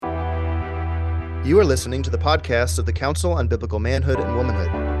You are listening to the podcast of the Council on Biblical Manhood and Womanhood.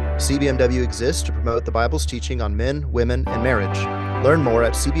 CBMW exists to promote the Bible's teaching on men, women, and marriage. Learn more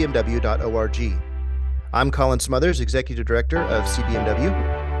at cbmw.org. I'm Colin Smothers, Executive Director of CBMW.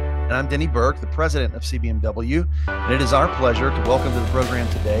 And I'm Denny Burke, the President of CBMW. And it is our pleasure to welcome to the program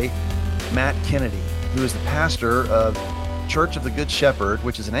today Matt Kennedy, who is the pastor of Church of the Good Shepherd,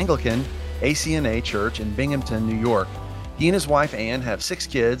 which is an Anglican ACNA church in Binghamton, New York. He and his wife, Ann, have 6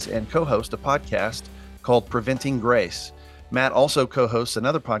 kids and co-host a podcast called Preventing Grace. Matt also co-hosts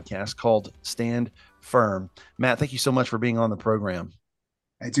another podcast called Stand Firm. Matt, thank you so much for being on the program.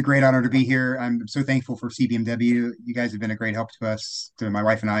 It's a great honor to be here. I'm so thankful for CBMW. You guys have been a great help to us, to my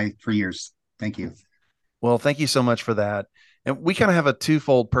wife and I, for years. Thank you. Well, thank you so much for that. And we kind of have a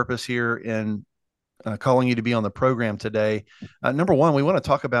twofold purpose here in calling you to be on the program today. Number one, we want to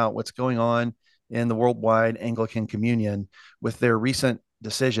talk about what's going on in the worldwide Anglican Communion with their recent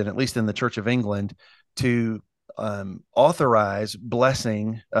decision, at least in the Church of England, to authorize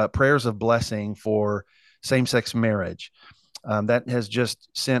blessing, prayers of blessing for same-sex marriage. That has just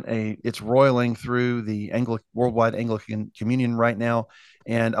it's roiling through the worldwide Anglican Communion right now.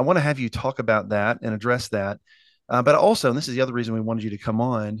 And I want to have you talk about that and address that. But also, and this is the other reason we wanted you to come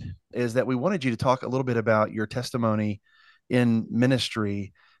on, is that we wanted you to talk a little bit about your testimony in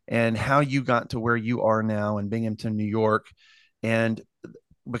ministry and how you got to where you are now in Binghamton, New York. And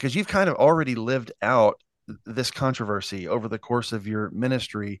because you've kind of already lived out this controversy over the course of your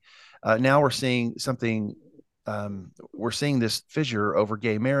ministry, now we're seeing something, we're seeing this fissure over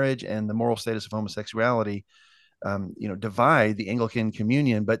gay marriage and the moral status of homosexuality, divide the Anglican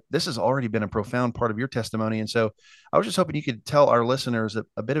Communion. But this has already been a profound part of your testimony. And so I was just hoping you could tell our listeners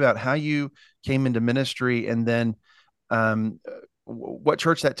a bit about how you came into ministry, and then what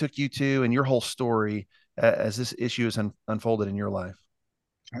church that took you to, and your whole story as this issue has unfolded in your life.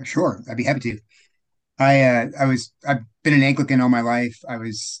 Sure, I'd be happy to. I've been an Anglican all my life. I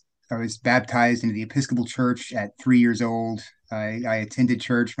was baptized into the Episcopal Church at 3 years old. I attended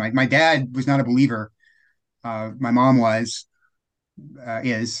church. My dad was not a believer. My mom is,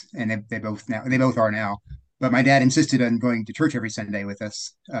 and they both are now. But my dad insisted on going to church every Sunday with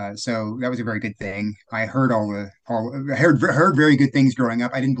us, so that was a very good thing. I heard I heard very good things growing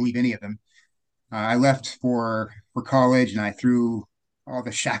up. I didn't believe any of them. I left for college, and I threw all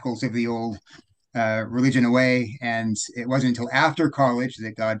the shackles of the old religion away. And it wasn't until after college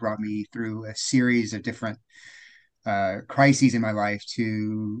that God brought me through a series of different crises in my life,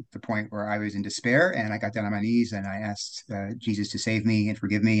 to the point where I was in despair, and I got down on my knees and I asked Jesus to save me and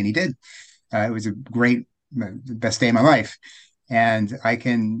forgive me, and He did. It was the best day of my life. And I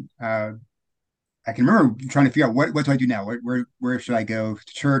can remember trying to figure out what do I do now? Where should I go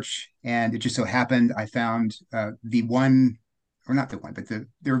to church? And it just so happened I found the one, or not the one, but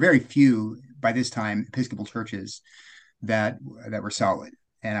there were very few by this time Episcopal churches that were solid.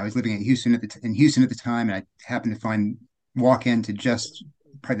 And I was living in Houston at the time, and I happened to walk into just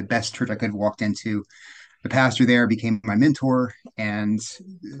probably the best church I could have walked into. The pastor there became my mentor and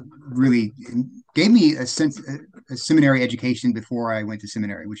really gave me a seminary education before I went to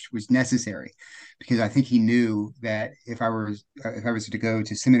seminary, which was necessary, because I think he knew that if I was to go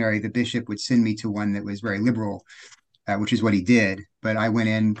to seminary, the bishop would send me to one that was very liberal, which is what he did. But I went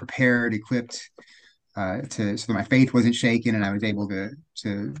in prepared, equipped, so that my faith wasn't shaken, and I was able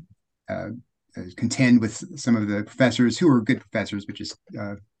to contend with some of the professors who were good professors, but just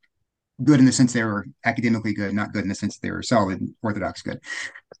good in the sense they were academically good, not good in the sense they were solid, orthodox good.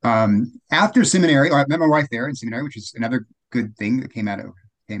 After seminary, I met my wife there in seminary, which is another good thing that came out of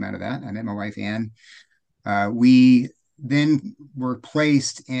that. I met my wife, Ann. We then were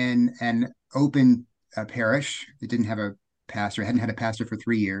placed in an open parish that didn't have a pastor, hadn't had a pastor for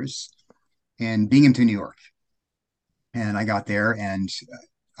 3 years, in Binghamton, New York. And I got there, and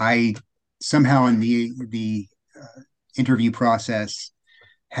I somehow in the interview process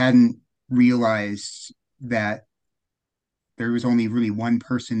hadn't realized that there was only really one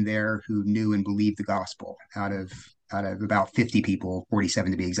person there who knew and believed the gospel out of about 50 people,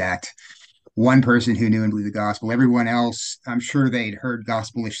 47 to be exact. One person who knew and believed the gospel. Everyone else, I'm sure they'd heard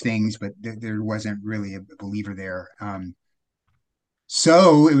gospelish things, but there wasn't really a believer there.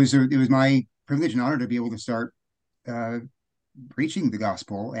 So it was my privilege and honor to be able to start preaching the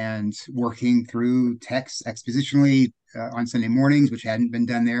gospel and working through texts expositionally on Sunday mornings, which hadn't been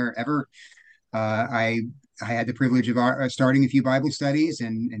done there ever. I had the privilege of starting a few Bible studies,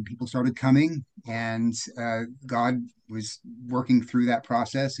 and people started coming, and God was working through that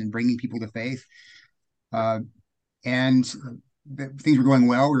process and bringing people to faith. And things were going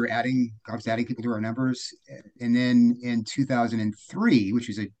well. God was adding people to our numbers. And then in 2003, which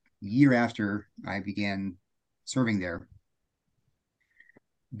is year after I began serving there,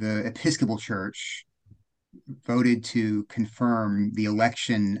 the Episcopal Church voted to confirm the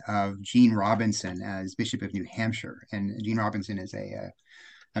election of Gene Robinson as Bishop of New Hampshire. And Gene Robinson is a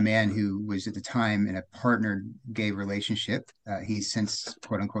man who was at the time in a partnered gay relationship. He's since,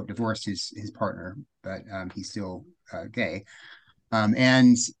 quote unquote, divorced his partner, but he's still gay.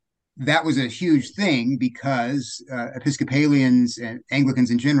 And that was a huge thing because Episcopalians and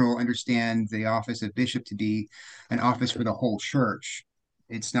Anglicans in general understand the office of bishop to be an office for the whole church.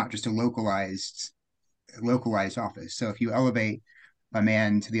 It's not just a localized office. So if you elevate a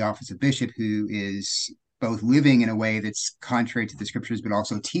man to the office of bishop who is both living in a way that's contrary to the scriptures, but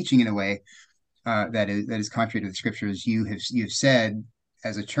also teaching in a way that is contrary to the scriptures, you have said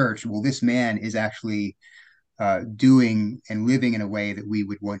as a church, well, this man is actually doing and living in a way that we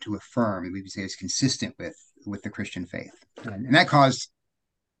would want to affirm, and we would say is consistent with the Christian faith, and that caused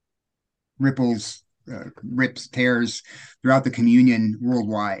rips, tears throughout the communion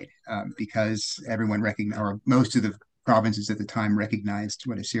worldwide, because everyone recognized, or most of the provinces at the time recognized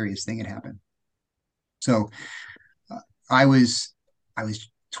what a serious thing had happened. So I was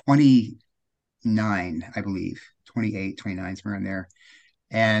 29, I believe, 28, 29, somewhere in there.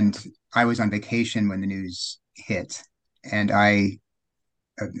 And I was on vacation when the news hit. And I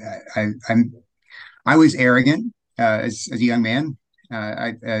was arrogant as a young man.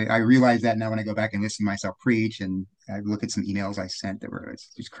 I realize that now when I go back and listen to myself preach, and I look at some emails I sent that were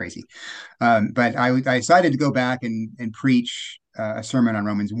just crazy. But I decided to go back and preach a sermon on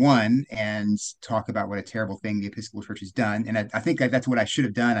Romans 1 and talk about what a terrible thing the Episcopal Church has done. And I think that's what I should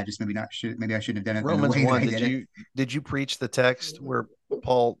have done. I just maybe I shouldn't have done it Romans in the way 1, that I did it. Did you preach the text where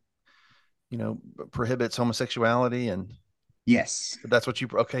Paul, prohibits homosexuality? And yes, that's what you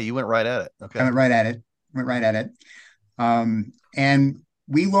went right at it. Okay. I went right at it. And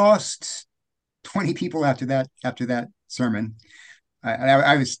we lost 20 people after that sermon.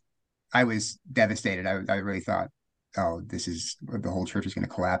 I was devastated. I really thought, oh, the whole church is going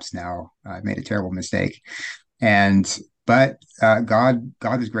to collapse now. I made a terrible mistake. But God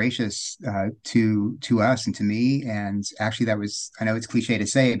was gracious to us and to me. And actually, I know it's cliche to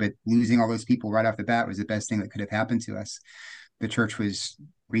say, but losing all those people right off the bat was the best thing that could have happened to us. The church was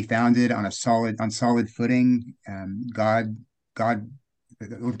refounded on solid footing. The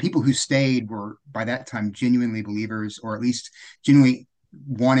people who stayed were by that time genuinely believers, or at least genuinely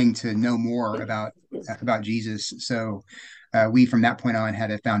wanting to know more about Jesus. So we, from that point on,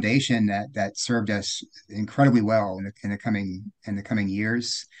 had a foundation that served us incredibly well in the coming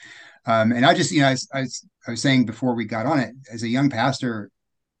years. And I just, I was saying before we got on it, as a young pastor,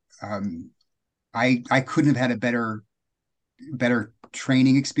 I couldn't have had a better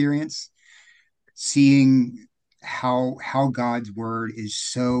training experience, seeing how God's word is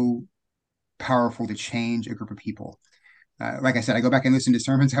so powerful to change a group of people. Like I said, I go back and listen to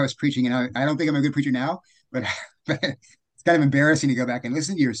sermons I was preaching, and I don't think I'm a good preacher now, but it's kind of embarrassing to go back and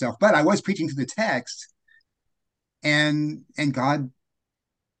listen to yourself. But I was preaching to the text, and God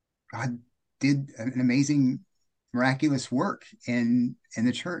did an amazing, miraculous work in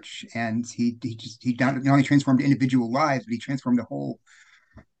the church, and he not only transformed individual lives, but he transformed the whole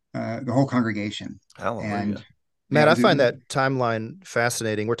congregation. Hallelujah. And Matt, I find that timeline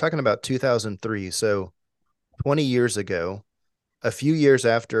fascinating. We're talking about 2003, so 20 years ago, a few years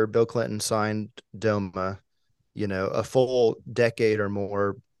after Bill Clinton signed DOMA, a full decade or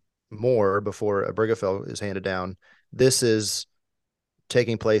more before Obergefell is handed down. This is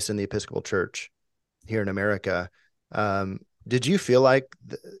taking place in the Episcopal Church here in America. Did you feel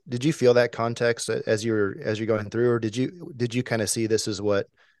that context as you're going through, or did you kind of see this as what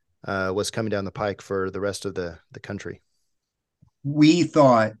was coming down the pike for the rest of the country? We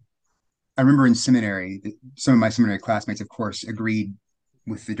thought, I remember in seminary, some of my seminary classmates, of course, agreed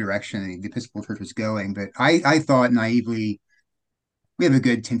with the direction the Episcopal Church was going. But I thought naively, we have a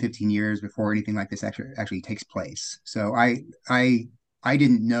good 10, 15 years before anything like this actually takes place. So I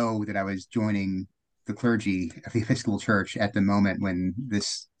didn't know that I was joining the clergy of the Episcopal Church at the moment when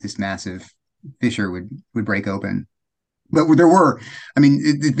this massive fissure would break open. But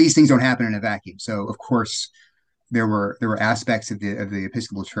these things don't happen in a vacuum. So of course, there were aspects of the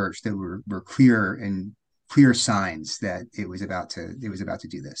Episcopal Church that were clear signs that it was about to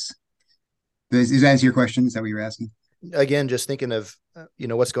do this. Does that answer your question? Is that what you're asking? Again, just thinking of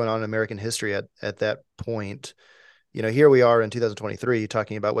what's going on in American history at that point. Here we are in 2023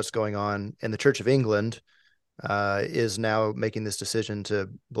 talking about what's going on, and the Church of England is now making this decision to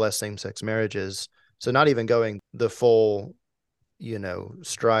bless same-sex marriages. So not even going the full,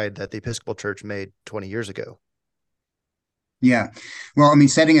 stride that the Episcopal Church made 20 years ago. Yeah. Well, I mean,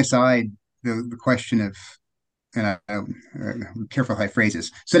 setting aside the question of, and I'm careful how I phrase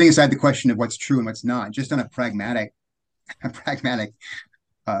this, setting aside the question of what's true and what's not, just on a pragmatic, a pragmatic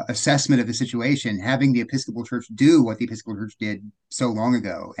assessment of the situation, having the Episcopal Church do what the Episcopal Church did so long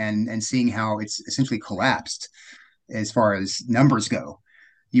ago, and seeing how it's essentially collapsed as far as numbers go,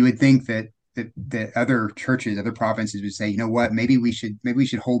 you would think that other churches, other provinces would say, you know what, maybe we should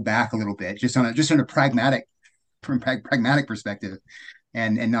hold back a little bit, just on a pragmatic perspective,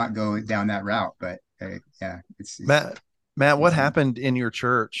 and not go down that route. But yeah, Matt, what it's happened in your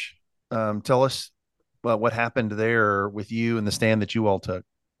church? Tell us what happened there with you and the stand that you all took.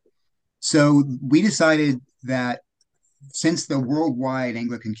 so we decided that since the Worldwide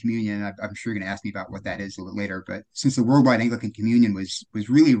Anglican Communion, I'm sure you're going to ask me about what that is a little later, but since the Worldwide Anglican Communion was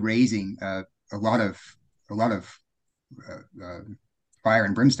really raising a lot of a lot of fire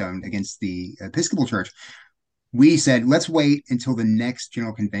and brimstone against the Episcopal Church, we said let's wait until the next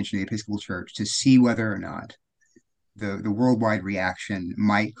General Convention of the Episcopal Church to see whether or not the worldwide reaction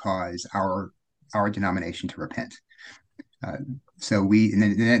might cause our denomination to repent. Uh, so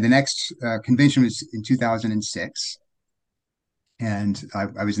the next convention was in 2006, and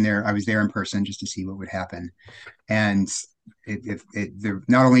I was in there. I was there in person just to see what would happen. And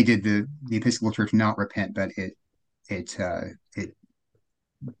not only did the Episcopal Church not repent, but it uh, it,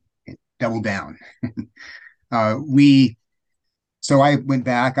 it doubled down. We So I went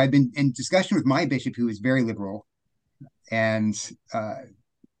back. I've been in discussion with my bishop, who is very liberal, and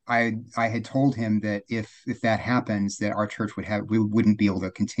I had told him that if that happens, that our church we wouldn't be able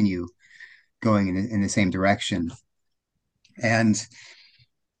to continue going in the same direction. And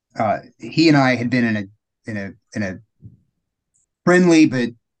he and I had been in a friendly but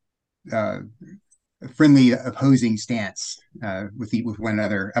uh, friendly opposing stance with one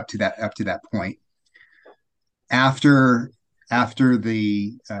another up to that point. After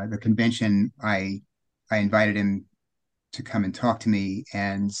the convention, I invited him to come and talk to me,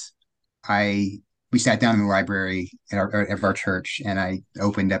 and I we sat down in the library of our church, and I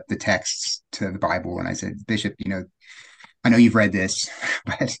opened up the texts to the Bible, and I said, Bishop, I know you've read this,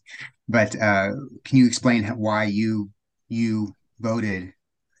 but can you explain why you voted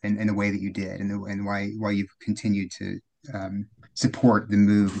in the way that you did, and why you've continued to support the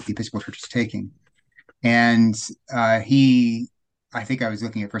move that the Episcopal Church is taking? And I think I was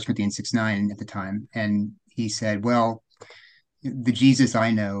looking at 1 Corinthians 6:9 at the time, and he said, "Well, the Jesus I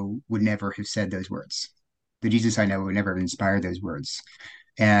know would never have said those words. The Jesus I know would never have inspired those words."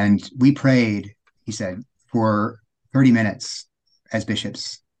 And we prayed, he said, for 30 minutes as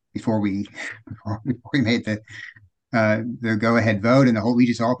bishops before we before we made the go ahead vote, and we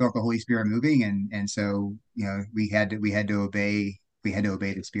just all felt the Holy Spirit moving, and so we had to obey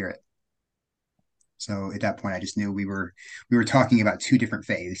the Spirit. So at that point, I just knew we were talking about two different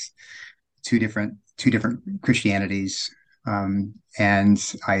faiths, two different Christianities,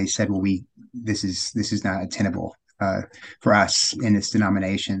 and I said, well, this is not tenable for us in this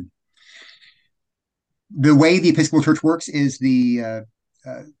denomination. The way the Episcopal Church works is a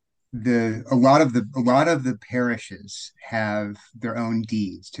lot of the parishes have their own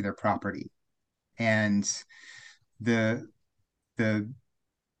deeds to their property, and the the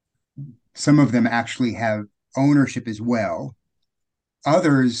some of them actually have ownership as well.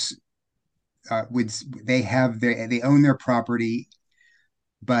 Others would they own their property,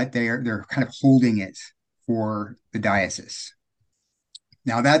 but they're kind of holding it for the diocese.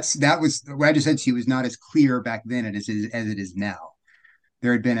 Now that was what I just said to you was not as clear back then as it is now.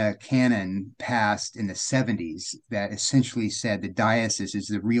 There had been a canon passed in the 70s that essentially said the diocese is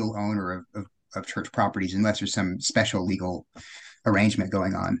the real owner of church properties unless there's some special legal arrangement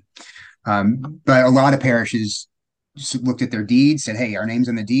going on. But a lot of parishes just looked at their deeds, said, "Hey, our name's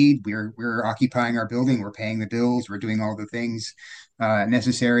on the deed. We're occupying our building. We're paying the bills. We're doing all the things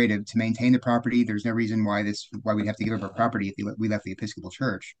necessary to maintain the property. There's no reason why we'd have to give up our property if we left the Episcopal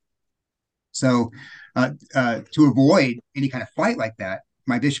Church." So, to avoid any kind of fight like that,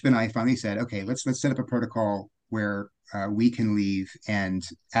 my bishop and I finally said, "Okay, let's set up a protocol where we can leave, and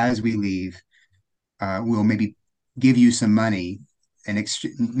as we leave, we'll maybe give you some money." And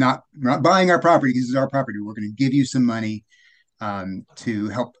not buying our property because it's our property. We're going to give you some money to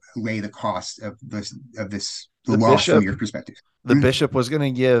help lay the cost of the loss from your perspective. The bishop was going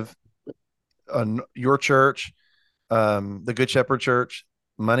to give your church, the Good Shepherd Church,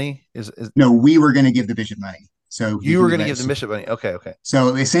 money. No, we were going to give the bishop money. So you were going to give the bishop money. Okay.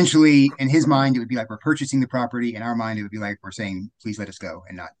 So essentially, in his mind, it would be like we're purchasing the property. In our mind, it would be like we're saying, "Please let us go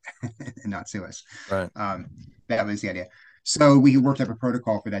and not sue us." Right. That was the idea. So we worked up a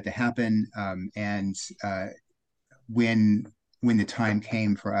protocol for that to happen, and when the time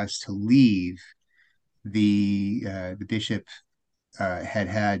came for us to leave, the bishop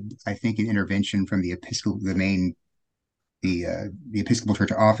had, I think, an intervention from the Episcopal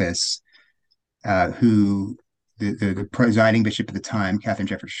Church office, who the presiding bishop at the time, Catherine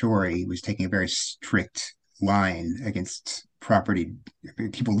Jefferts Schori, was taking a very strict line against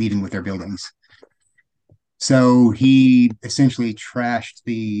people leaving with their buildings. So he essentially trashed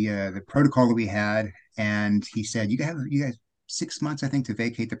the protocol that we had, and he said, "You guys 6 months, I think, to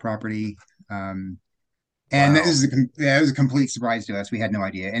vacate the property." And Wow. that was a complete surprise to us. We had no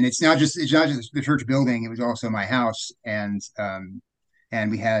idea. And it's not just the church building; it was also my house, and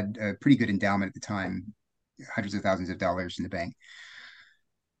we had a pretty good endowment at the time, hundreds of thousands of dollars in the bank.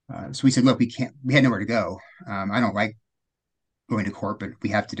 So we said, "Look, we had nowhere to go. I don't like going to court, but we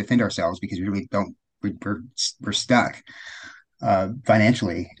have to defend ourselves because we really don't. We're stuck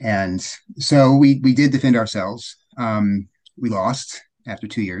financially." And so we did defend ourselves. We lost after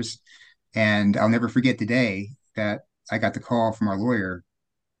 2 years, and I'll never forget the day that I got the call from our lawyer.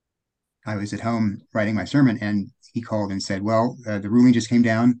 I was at home writing my sermon, and he called and said, "Well, the ruling just came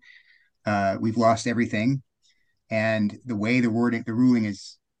down. We've lost everything, and the way the ruling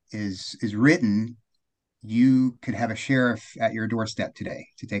is written, you could have a sheriff at your doorstep today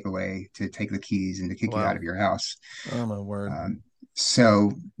to take the keys and to kick you out Wow. of your house." Oh my word.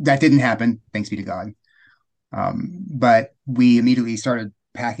 So that didn't happen, thanks be to God. But we immediately started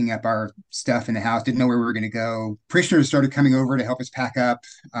packing up our stuff in the house, didn't know where we were going to go. Parishioners started coming over to help us pack up.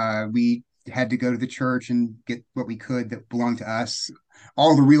 We had to go to the church and get what we could that belonged to us.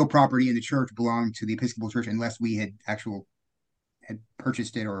 All the real property in the church belonged to the Episcopal Church unless we had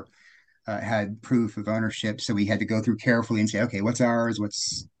purchased it or had proof of ownership. So we had to go through carefully and say, okay, what's ours?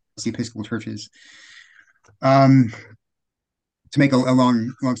 What's the Episcopal Church's? Um, to make a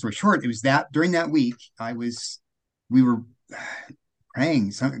long story short, it was that during that week we were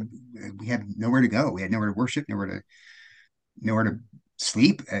praying. We had nowhere to go. We had nowhere to worship, nowhere to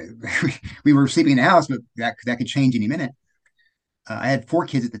sleep. We were sleeping in the house, but that could change any minute. I had 4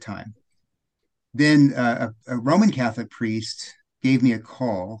 kids at the time. Then a Roman Catholic priest gave me a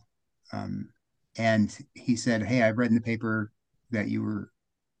call, and he said, "Hey, I've read in the paper that you're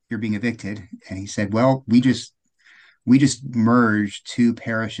being evicted." And he said, "Well, we just merged 2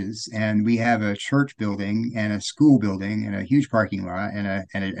 parishes, and we have a church building and a school building and a huge parking lot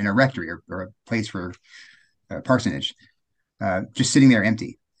and a rectory or a place for parsonage, just sitting there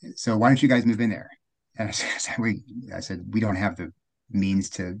empty. So why don't you guys move in there?" And I said, "We don't have the means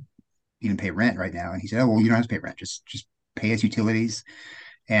to even pay rent right now." And he said, "Oh, well, you don't have to pay rent. Just pay us utilities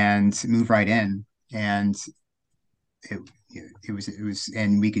and move right in." And it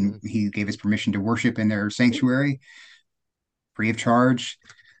and he gave us permission to worship in their sanctuary free of charge.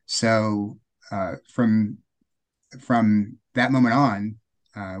 So from that moment on,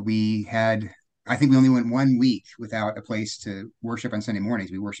 I think we only went 1 week without a place to worship on Sunday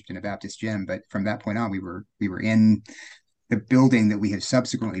mornings. We worshiped in a Baptist gym, but from that point on, we were in the building that we have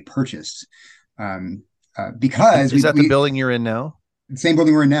subsequently purchased, because Is that the building you're in now? the same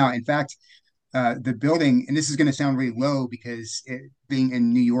building we're in now. In fact, the building, and this is going to sound really low because being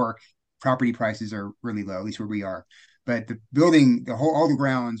in New York, property prices are really low, at least where we are. But the building, all the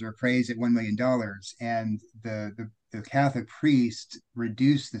grounds are appraised at $1 million, and the Catholic priest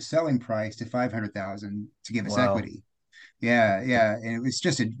reduced the selling price to 500,000 to give us Wow. equity. Yeah, yeah, and it was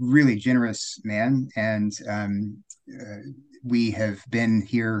just a really generous man, and we have been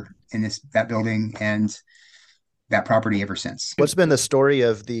here in that building and that property ever since. What's been the story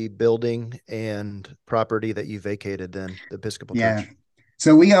of the building and property that you vacated then, the Episcopal Yeah. Church?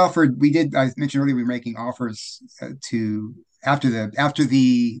 So I mentioned earlier, we were making offers after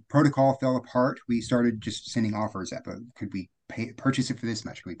the protocol fell apart, we started just sending offers up. Could we purchase it for this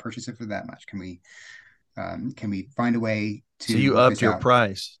much? Can we purchase it for that much? Can we find a way So to you work upped this your out?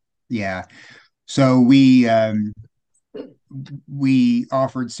 price. Yeah. So we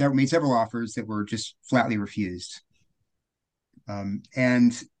made several offers that were just flatly refused.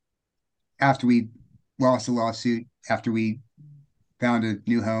 And after we lost the lawsuit, after we found a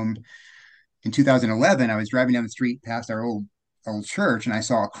new home in 2011, I was driving down the street past our old church, and I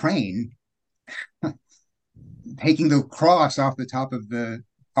saw a crane taking the cross off the top of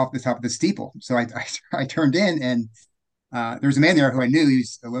the steeple. So I turned in, and there was a man there who I knew. He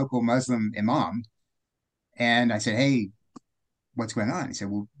was a local Muslim imam, and I said, "Hey, what's going on?" He said,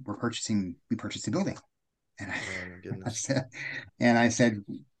 "Well, we purchased the building." And Oh my I goodness. said,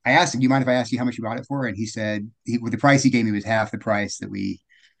 I asked him, "Do you mind if I ask you how much you bought it for?" And he said, with the price he gave me was half the price that we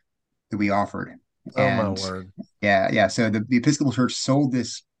offered. Oh my And word. yeah, yeah. So the Episcopal Church sold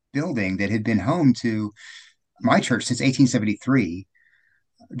this building that had been home to my church since 1873,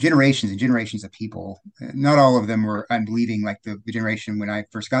 generations and generations of people. Not all of them were unbelieving, like the generation when I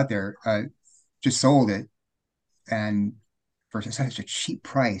first got there. Just sold it and for such a cheap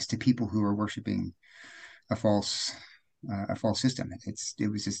price to people who were worshiping a false system. It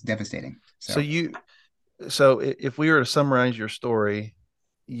was just devastating. So So if we were to summarize your story,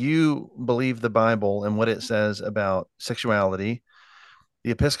 you believe the Bible and what it says about sexuality.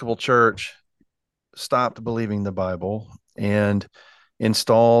 The Episcopal Church stopped believing the Bible and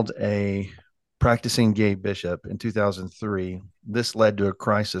installed a practicing gay bishop in 2003. This led to a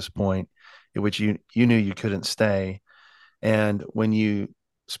crisis point at which you knew you couldn't stay. And when you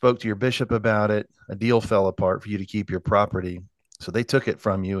spoke to your bishop about it, a deal fell apart for you to keep your property. So they took it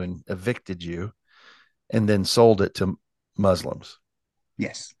from you and evicted you and then sold it to Muslims.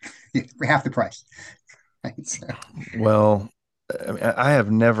 yes, for half the price. Right? So, Well, I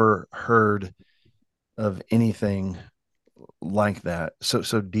have never heard of anything like that.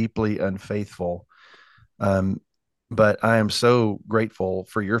 So deeply unfaithful. Um, but I am so grateful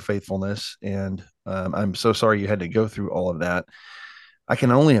for your faithfulness, and I'm so sorry you had to go through all of that. I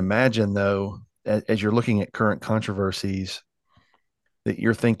can only imagine, though, as you're looking at current controversies, that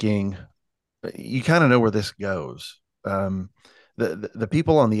you're thinking you kind of know where this goes. The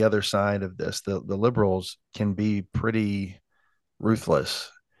people on the other side of this, the liberals, can be pretty ruthless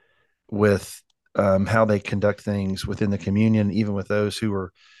with how they conduct things within the communion, even with those who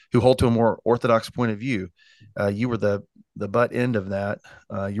hold to a more orthodox point of view. You were the butt end of that.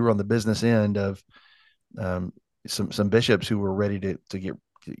 You were on the business end of some bishops who were ready to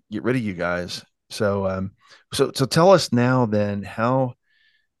get rid of you guys. So tell us now then how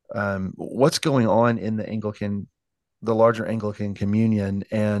what's going on in the larger Anglican communion,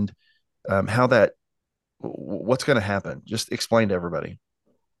 and how that what's going to happen. Just explain to everybody.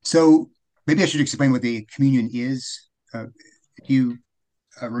 so maybe I should explain what the communion is. If you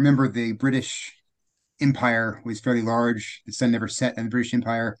remember, the British Empire was fairly large. The sun never set in the British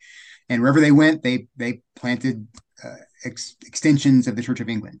Empire, and wherever they went, they planted extensions of the Church of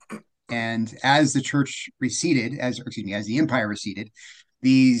England. And as the church receded, as the empire receded,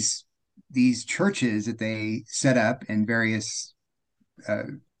 these churches that they set up in various uh,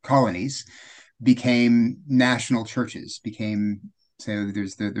 colonies became national churches. Became so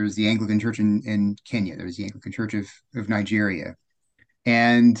there's the Anglican Church in Kenya. There's the Anglican Church of Nigeria,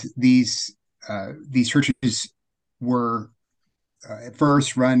 and these churches were at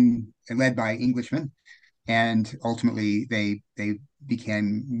first run and led by Englishmen, and ultimately they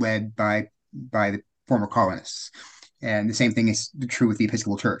became led by the former colonists. And the same thing is true with the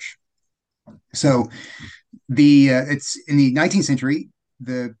Episcopal Church. So it's in the 19th century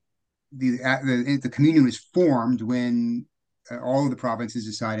the communion was formed when all of the provinces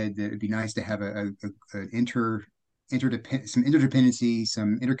decided that it'd be nice to have an some interdependency,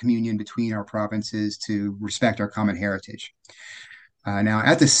 some intercommunion between our provinces to respect our common heritage. Now,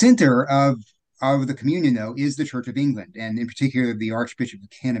 at the center of the communion, though, is the Church of England, and in particular the Archbishop of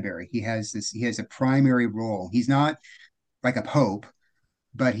Canterbury. He has a primary role. He's not like a pope,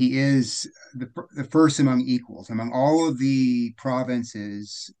 but he is the first among equals among all of the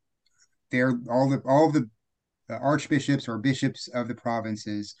provinces. They're all of the archbishops or bishops of the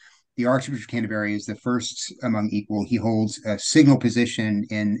provinces. The Archbishop of Canterbury is the first among equal. He holds a signal position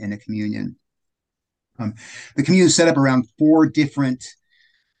in a communion. The communion is set up around four different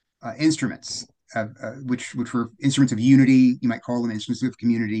instruments, which were instruments of unity. You might call them instruments of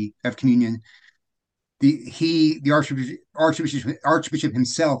communion. The Archbishop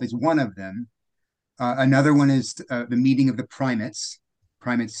himself is one of them. Another one is the meeting of the primates. A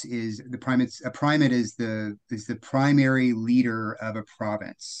primate is the primary leader of a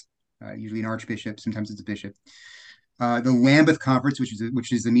province, usually an archbishop. Sometimes it's a bishop. The Lambeth Conference,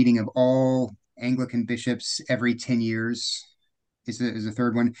 which is the meeting of all Anglican bishops every 10 years, is a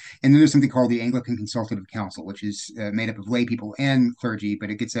third one. And then there's something called the Anglican Consultative Council, which is made up of lay people and clergy, but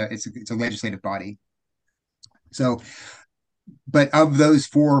it's a legislative body. So, but of those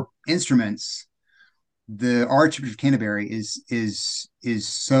four instruments, the Archbishop of Canterbury is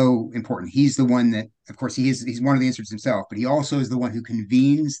so important. He's the one that, of course, he's one of the instruments himself, but he also is the one who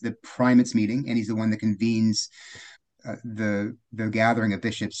convenes the primates meeting, and he's the one that convenes the gathering of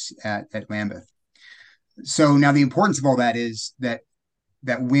bishops at Lambeth. So now the importance of all that is that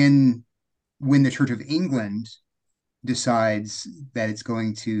when the Church of England decides that it's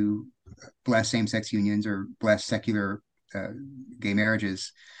going to bless same-sex unions or bless secular gay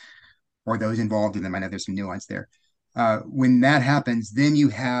marriages, or those involved in them. I know there's some nuance there. When that happens, then you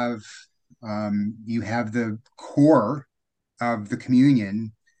have the core of the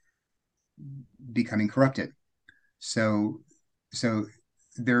communion becoming corrupted. So so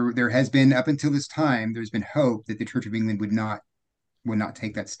there has been, up until this time, there's been hope that the Church of England would not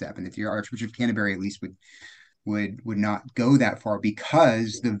take that step, and that the Archbishop of Canterbury at least would not go that far,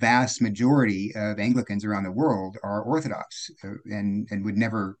 because the vast majority of Anglicans around the world are Orthodox, and would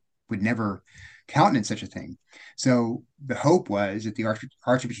never countenance such a thing. So the hope was that the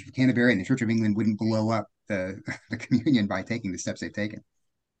Archbishop of Canterbury and the Church of England wouldn't blow up the the communion by taking the steps they've taken.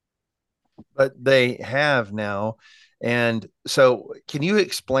 But they have now. And so, can you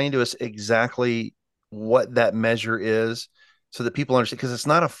explain to us exactly what that measure is so that people understand? Because it's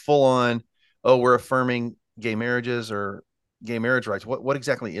not a full on, oh, we're affirming gay marriages or gay marriage rights. What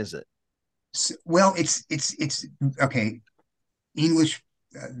exactly is it? Well, it's okay. English,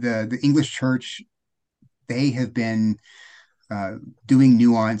 the English Church, they have been uh, doing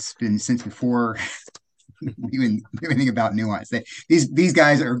nuance been since before even anything about nuance. These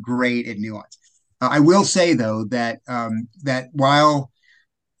guys are great at nuance. I will say though that while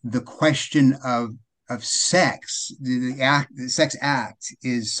the question of sex, the sex act,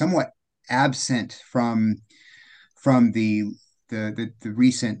 is somewhat absent from the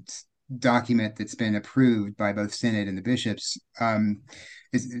recent document that's been approved by both Synod and the bishops,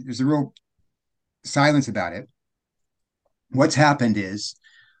 there's a real silence about it. What's happened is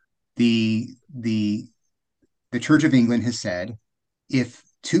the the the Church of England has said, if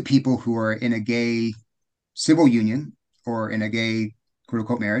two people who are in a gay civil union or in a gay quote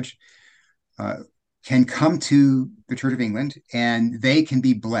unquote marriage uh, can come to the Church of England and they can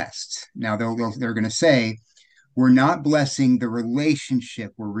be blessed. Now they're going to say, we're not blessing the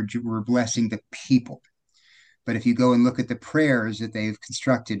relationship, we're blessing the people. But if you go and look at the prayers that they've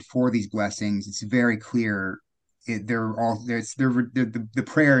constructed for these blessings, it's very clear. They're all there's the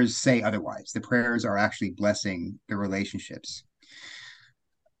prayers say otherwise. The prayers are actually blessing the relationships.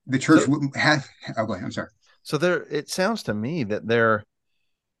 The church So, has. Oh, go ahead. I'm sorry. so there, it sounds to me that they're,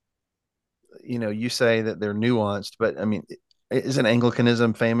 you say that they're nuanced, but I mean, isn't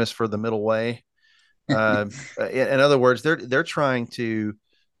Anglicanism famous for the middle way? Uh, in other words, they're trying to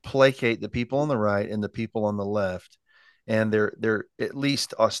placate the people on the right and the people on the left, and they're at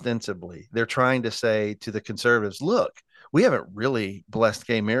least ostensibly they're trying to say to the conservatives, look, we haven't really blessed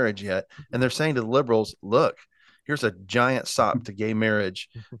gay marriage yet, and they're saying to the liberals, look, here's a giant sop to gay marriage.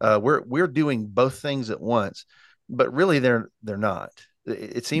 We're doing both things at once, but really they're not.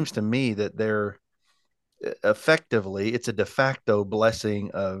 It seems to me that they're effectively it's a de facto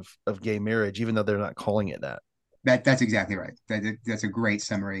blessing of gay marriage, even though they're not calling it that. That's exactly right. That's a great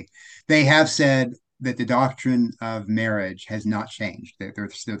summary. They have said that the doctrine of marriage has not changed. They're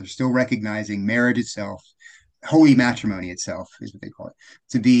still recognizing marriage itself, holy matrimony itself is what they call it,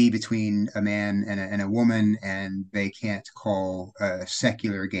 to be between a man and a woman, and they can't call a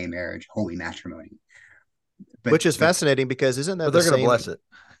secular gay marriage holy matrimony. Which is But fascinating because isn't But that the they're going to same? bless it.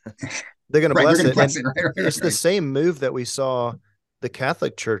 They're going to right, they're bless going to it. bless And it. Right, it's the right. same move that we saw the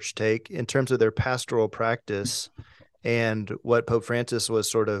Catholic Church take in terms of their pastoral practice and what Pope Francis was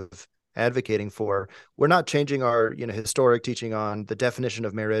sort of advocating for. We're not changing our, historic teaching on the definition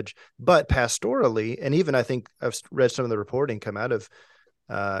of marriage, but pastorally, and even I think I've read some of the reporting come out of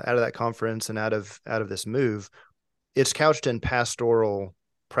that conference and out of this move. It's couched in pastoral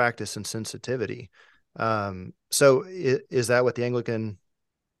practice and sensitivity. So is that what the Anglican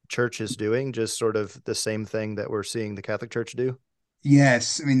Church is doing? Just sort of the same thing that we're seeing the Catholic Church do?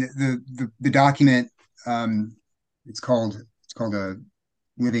 Yes, I mean the document, um, it's called a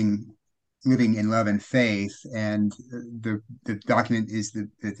living living in love and faith, and the document is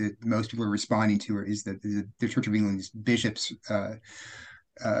that most people are responding to, or is the Church of England's bishops' uh,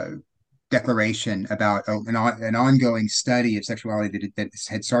 declaration about an ongoing study of sexuality that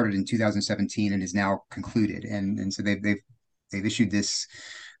had started in 2017 and is now concluded, and so they've issued this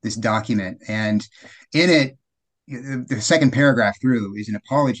document, and in it, the second paragraph through is an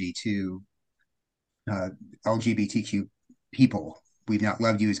apology to uh, LGBTQ people. We've not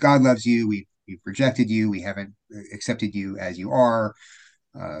loved you as God loves you. We've rejected you. We haven't accepted you as you are.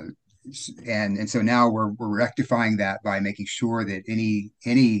 Uh, and so now we're rectifying that by making sure that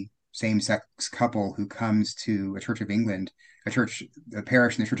any same-sex couple who comes to a Church of England, a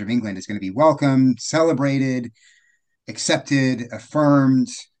parish in the Church of England, is going to be welcomed, celebrated, accepted, affirmed.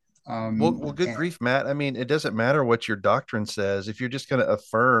 Well, good And, grief, Matt. I mean, it doesn't matter what your doctrine says. If you're just going to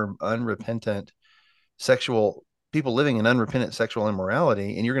affirm unrepentant sexual people living in unrepentant sexual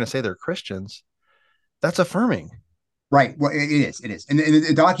immorality, and you're going to say they're Christians, that's affirming. right. Well, it is. And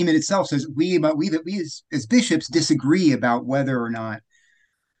the document itself says we as bishops disagree about whether or not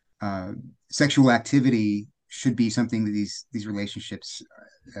uh, sexual activity should be something that these relationships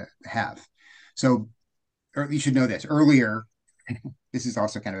have. So or you should know this earlier. This is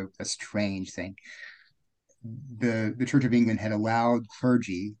also kind of a strange thing. The Church of England had allowed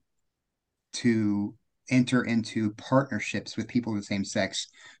clergy to enter into partnerships with people of the same sex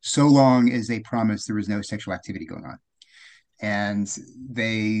so long as they promised there was no sexual activity going on. And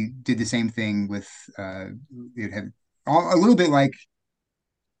they did the same thing with it had a little bit like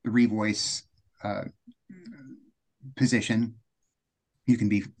the revoice uh, position. You can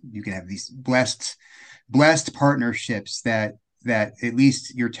have these blessed partnerships that at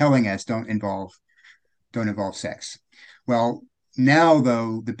least you're telling us don't involve sex. Well, now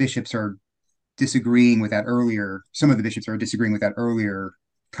though the bishops are disagreeing with that earlier. Some of the bishops are disagreeing with that earlier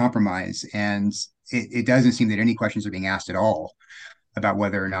compromise, and it doesn't seem that any questions are being asked at all about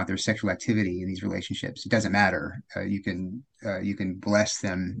whether or not there's sexual activity in these relationships. It doesn't matter. You can bless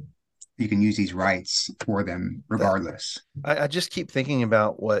them. You can use these rights for them regardless. I just keep thinking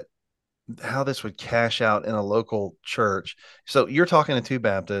about how this would cash out in a local church. So you're talking to two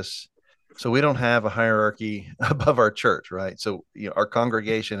Baptists. So we don't have a hierarchy above our church, right? So our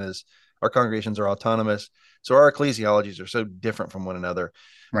congregations are autonomous. So our ecclesiologies are so different from one another.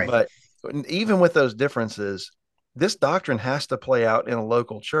 Right. But even with those differences, this doctrine has to play out in a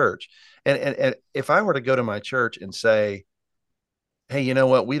local church. And if I were to go to my church and say, hey, you know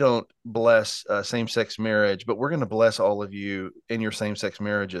what? We don't bless same-sex marriage, but we're going to bless all of you in your same-sex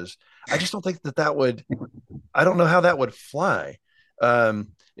marriages. I just don't think that would, I don't know how that would fly.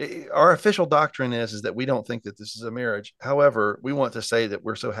 Our official doctrine is that we don't think that this is a marriage. However, we want to say that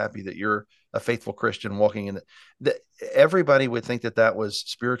we're so happy that you're a faithful Christian walking in that everybody would think that was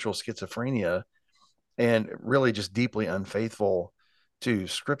spiritual schizophrenia and really just deeply unfaithful to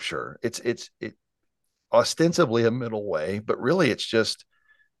scripture. It's ostensibly a middle way, but really it's just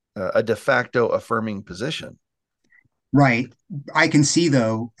a de facto affirming position. Right. I can see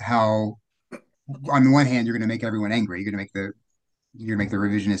though how on the one hand you're going to make everyone angry. You're going to make the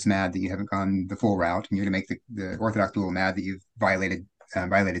revisionists mad that you haven't gone the full route, and you're going to make the Orthodox people mad that you've violated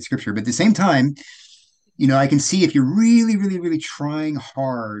scripture. But at the same time, I can see if you're really, really, really trying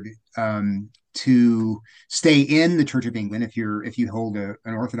hard to stay in the Church of England, if you hold an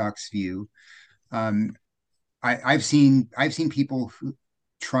Orthodox view, I've seen people who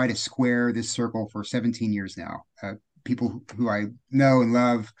try to square this circle for 17 years now. People who I know and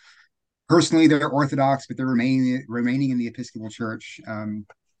love personally, they're Orthodox, but they're remaining in the Episcopal Church. And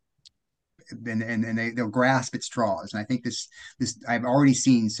they'll grasp at straws. And I think this I've already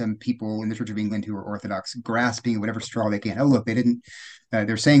seen some people in the Church of England who are Orthodox grasping whatever straw they can. Oh, look, they didn't.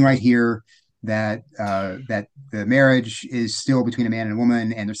 They're saying right here that the marriage is still between a man and a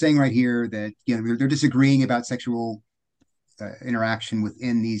woman, and they're saying right here that they're disagreeing about sexual interaction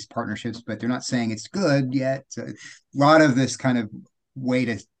within these partnerships, but they're not saying it's good yet. So a lot of this kind of way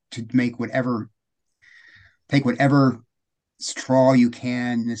to take whatever straw you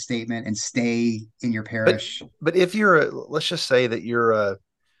can in a statement and stay in your parish. But if let's just say that you're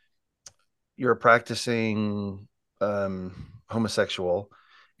a practicing homosexual,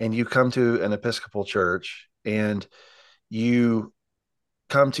 and you come to an Episcopal church, and you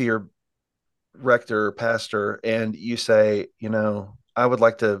come to your rector, pastor, and you say, I would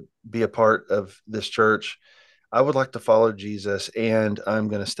like to be a part of this church. I would like to follow Jesus, and I'm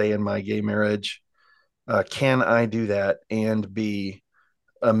going to stay in my gay marriage. Can I do that and be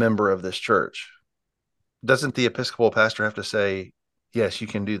a member of this church? Doesn't the Episcopal pastor have to say, yes, you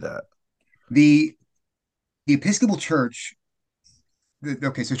can do that? The Episcopal Church,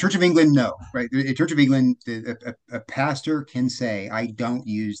 so Church of England, no, right? The Church of England, a pastor can say, I don't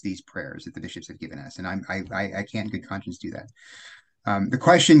use these prayers that the bishops have given us, and I can't in good conscience do that. The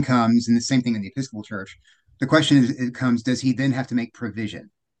question comes, and the same thing in the Episcopal Church, the question comes, does he then have to make provision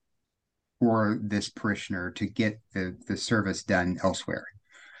for this parishioner to get the service done elsewhere?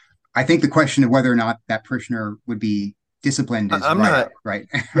 I think the question of whether or not that parishioner would be disciplined is right.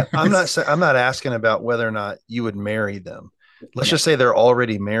 I'm not asking about whether or not you would marry them. Let's just say they're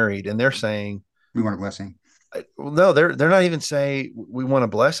already married and they're saying, we want a blessing. No, they're not even saying we want a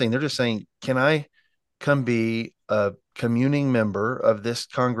blessing. They're just saying, can I come be a communing member of this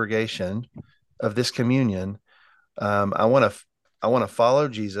congregation, of this communion? I want to follow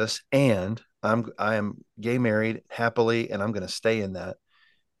Jesus, and I am gay married happily, and I'm going to stay in that.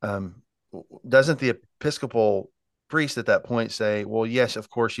 Doesn't the Episcopal priest at that point say, well, yes, of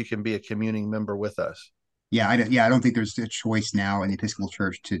course you can be a communing member with us? I don't think there's a choice now in the Episcopal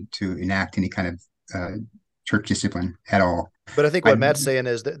Church to enact any kind of church discipline at all. But I think what Matt's saying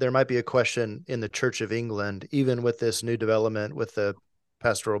is that there might be a question in the Church of England, even with this new development with the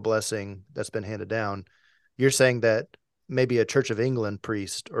pastoral blessing that's been handed down. You're saying that maybe a Church of England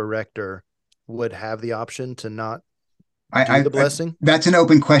priest or rector would have the option to not do I the blessing? that's an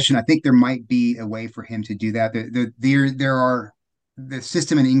open question. I think there might be a way for him to do that. There are the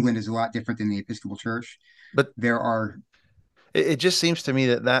system in England is a lot different than the Episcopal Church. But There are it just seems to me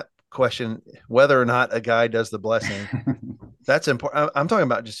that question, whether or not a guy does the blessing, that's important. I'm talking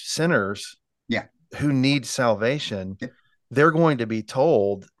about just sinners yeah. who need salvation. Yeah. They're going to be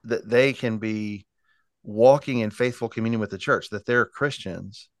told that they can be walking in faithful communion with the church, that they're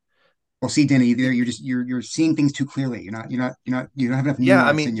Christians. Well, see, Denny, there you're seeing things too clearly. You don't have enough Yeah,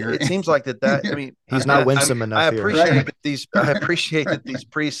 I nuance mean, in your. it seems like that. I mean, He's not winsome I enough here. appreciate Right. that I appreciate that these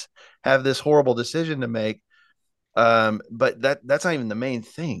priests have this horrible decision to make. But that's not even the main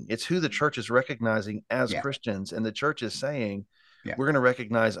thing. It's who the church is recognizing as Yeah. Christians, and the church is saying Yeah. we're going to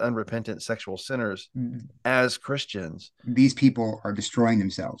recognize unrepentant sexual sinners as Christians. These people are destroying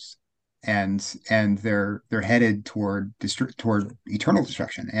themselves, and they're headed toward eternal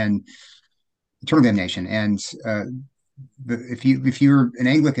destruction and eternal damnation. And if you're an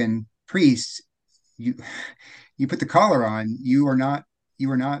Anglican priest, you you put the collar on. You are not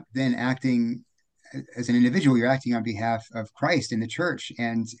then acting as an individual. You're acting on behalf of Christ and the church.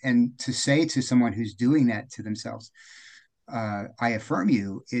 And to say to someone who's doing that to themselves, I affirm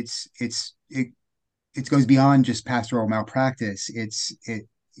you. It goes beyond just pastoral malpractice.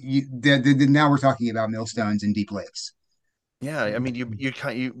 Now we're talking about millstones and deep lakes. Yeah, I mean,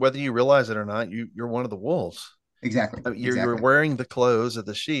 you whether you realize it or not, you're one of the wolves. Exactly. I mean, you're Exactly. wearing the clothes of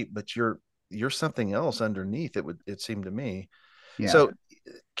the sheep, but you're something else underneath. It seemed to me. Yeah. So,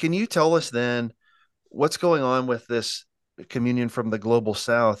 can you tell us then what's going on with this communion from the global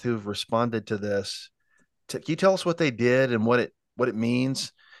South who've responded to this? Can you tell us what they did and what it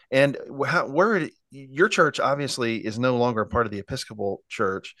means, and your church obviously is no longer a part of the Episcopal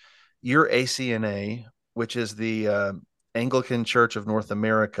Church. You're ACNA, which is the Anglican Church of North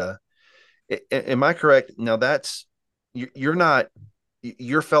America. Am I correct? Now you're not,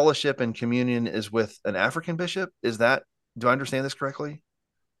 your fellowship and communion is with an African bishop. Is that, do I understand this correctly?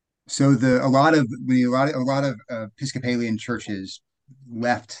 So a lot of Episcopalian churches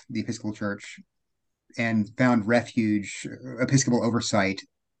left the Episcopal Church and found refuge, Episcopal oversight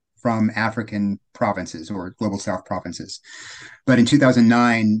from African provinces or global South provinces. But in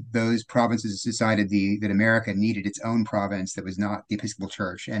 2009, those provinces decided that America needed its own province that was not the Episcopal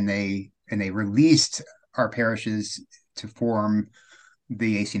Church, and they released our parishes to form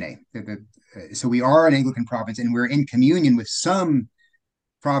the ACNA. So we are an Anglican province, and we're in communion with some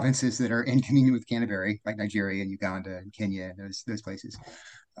provinces that are in communion with Canterbury, like Nigeria and Uganda and Kenya and those places.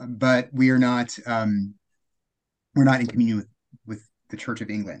 But we're not in communion with the Church of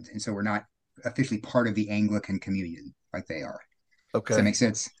England, and so we're not officially part of the Anglican communion like they are. Does that Okay. make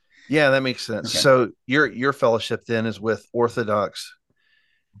sense? Yeah, that makes sense. Okay. So your fellowship then is with Orthodox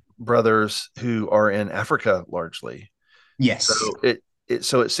brothers who are in Africa largely. Yes, So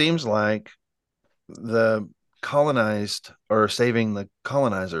it seems like the colonized are saving the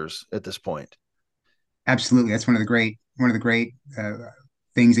colonizers at this point. absolutely. That's one of the great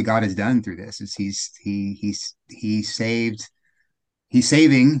things that God has done through this is he's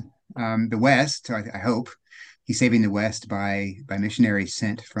saving the West. I hope he's saving the West by missionaries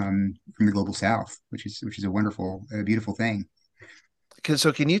sent from the global South, which is a wonderful, beautiful thing.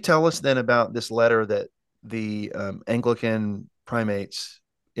 So can you tell us then about this letter that the Anglican primates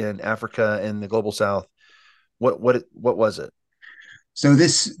in Africa and the global South? What was it? So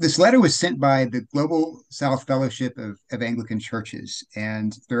this letter was sent by the Global South Fellowship of Anglican Churches,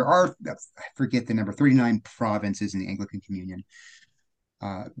 and there are, I forget the number, 39 provinces in the Anglican Communion.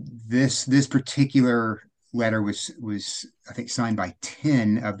 This particular letter was I think signed by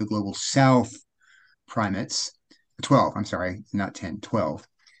 10 of the Global South primates, 12. I'm sorry, not 10, 12,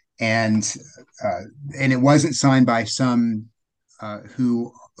 and and it wasn't signed by some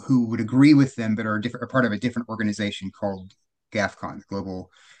who would agree with them, but are part of a different organization called GAFCON, the Global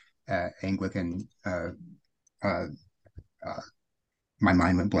Anglican. Uh, uh, my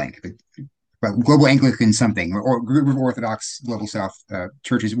mind went blank, but Global Anglican something or group of Orthodox Global South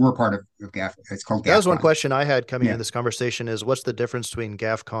churches. We're part of GAF. It's called That was one GAFCON. question I had coming Yeah. into this conversation is what's the difference between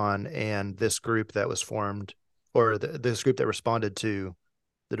GAFCON and this group that was formed or this group that responded to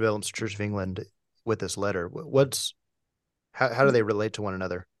the Development Church of England with this letter? How do they relate to one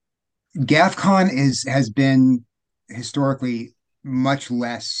another? GAFCON has been historically much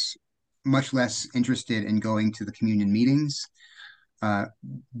less interested in going to the communion meetings.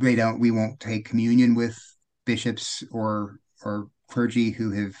 We won't take communion with bishops or clergy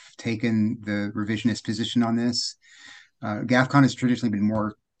who have taken the revisionist position on this. GAFCON has traditionally been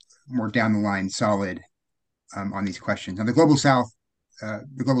more down the line, solid on these questions. Now, the Global South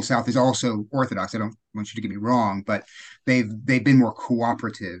the Global South is also Orthodox. I don't want you to get me wrong, but they've been more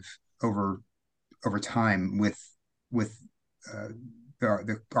cooperative over time with uh,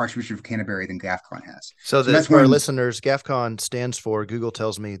 the Archbishop of Canterbury than GAFCON has. So So that's for our one. listeners, GAFCON stands for, Google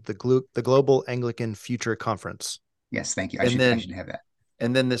tells me, the Global Anglican Future Conference. Yes, thank you. And I then should have that.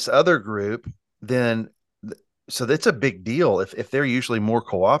 and then this other group, then so that's a big deal if they're usually more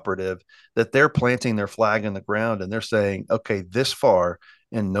cooperative, that they're planting their flag in the ground and they're saying, okay, this far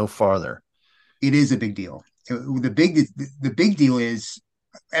and no farther. It is a big deal. The big deal is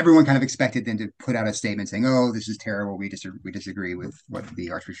everyone kind of expected them to put out a statement saying, "Oh, this is terrible. We disagree with what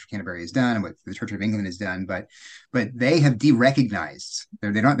the Archbishop of Canterbury has done and what the Church of England has done." But they have de-recognized.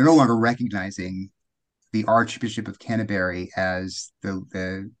 They're no longer recognizing the Archbishop of Canterbury as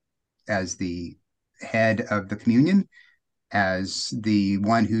the head of the communion, as the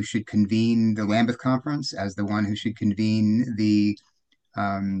one who should convene the Lambeth Conference, as the one who should convene the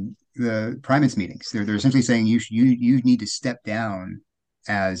primates meetings. They're essentially saying you need to step down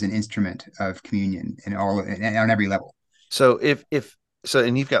as an instrument of communion in all and on every level. So if so,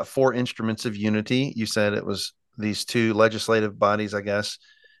 and you've got four instruments of unity. You said it was these two legislative bodies, I guess,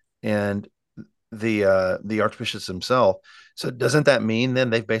 and the archbishop himself. So doesn't that mean then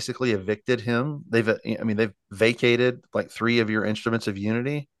they've basically evicted him? They've vacated like three of your instruments of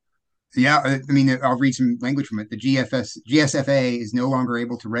unity. Yeah, I mean, I'll read some language from it. The GSFA is no longer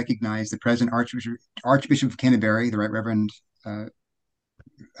able to recognize the present Archbishop of Canterbury, the Right Reverend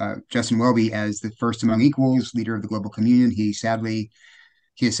Justin Welby, as the first among equals, leader of the Global Communion. He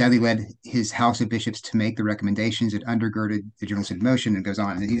has sadly led his House of Bishops to make the recommendations that undergirded the General Synod motion, and goes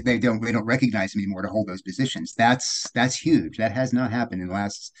on. And they don't recognize him anymore to hold those positions. That's huge. That has not happened in the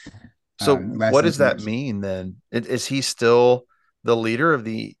So last what does 13 that years. mean then? Is he still the leader of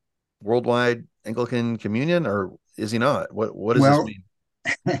the worldwide Anglican Communion, or is he not? What does this Well, mean?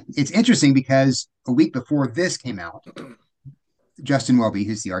 it's interesting because a week before this came out, Justin Welby,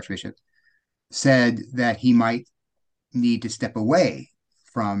 who's the Archbishop, said that he might need to step away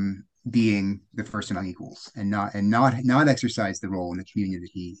from being the first among equals and not exercise the role in the communion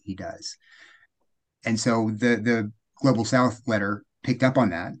that he does. And so the Global South letter picked up on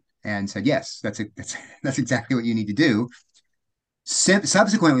that and said, yes, that's exactly what you need to do.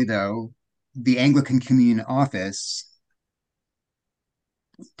 Subsequently, though, the Anglican Communion Office,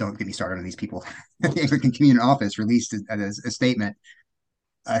 don't get me started on these people, the Anglican Communion Office released a statement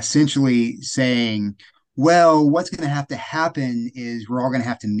essentially saying, well, what's going to have to happen is we're all going to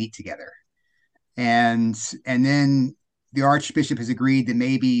have to meet together. And then the Archbishop has agreed that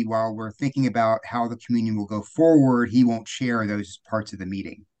maybe while we're thinking about how the communion will go forward, he won't chair those parts of the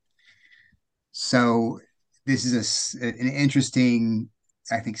meeting. So this is an interesting,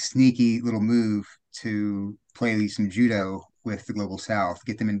 I think, sneaky little move to play some judo with the Global South,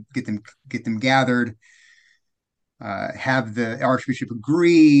 get them gathered, have the Archbishop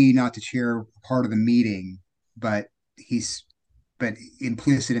agree not to chair part of the meeting, but he's but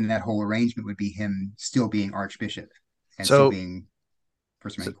implicit in that whole arrangement would be him still being Archbishop and still So, being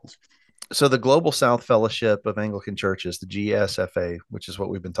First so, Among Equals. so the Global South Fellowship of Anglican Churches, the GSFA, which is what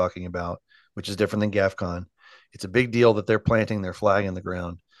we've been talking about, which is different than GAFCON. It's a big deal that they're planting their flag in the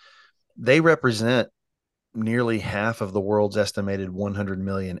ground. They represent nearly half of the world's estimated 100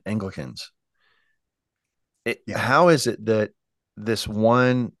 million Anglicans. Yeah. How is it that this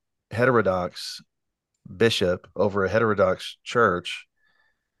one heterodox bishop over a heterodox church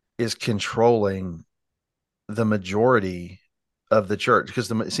is controlling the majority of the church? Because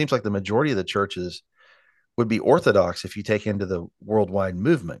it seems like the majority of the churches would be Orthodox if you take into the worldwide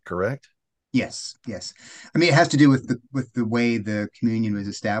movement, correct? Yes. Yes. I mean, it has to do with the way the communion was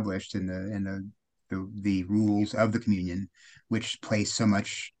established and the rules of the communion, which place so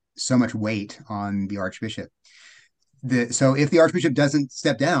much weight on the Archbishop. So if the Archbishop doesn't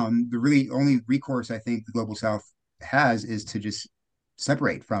step down, the really only recourse I think the Global South has is to just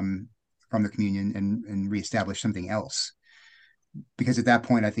separate from the communion and reestablish something else. Because at that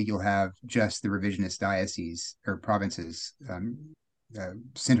point, I think you'll have just the revisionist diocese or provinces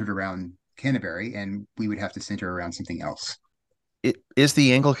centered around Canterbury, and we would have to center around something else. Is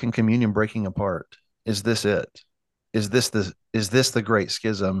the Anglican Communion breaking apart? Is this it? Is this the great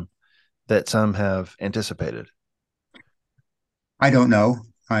schism that some have anticipated? I don't know.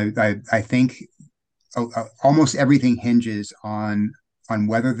 I think almost everything hinges on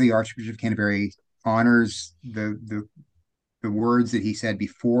whether the Archbishop of Canterbury honors the words that he said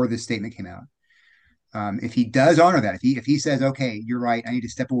before the statement came out. If he does honor that, if he says, "Okay, you're right, I need to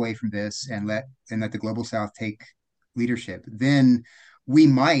step away from this and let the Global South take leadership," then we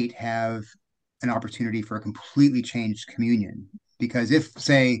might have an opportunity for a completely changed communion because if,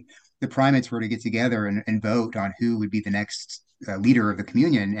 say, the primates were to get together and vote on who would be the next leader of the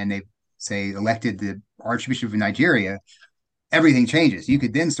communion, and they say elected the Archbishop of Nigeria, everything changes. You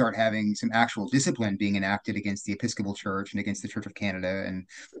could then start having some actual discipline being enacted against the Episcopal Church and against the Church of Canada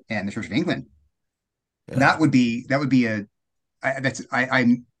and the Church of England. Yeah. That would be a that's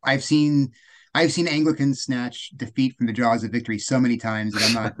I've seen Anglicans snatch defeat from the jaws of victory so many times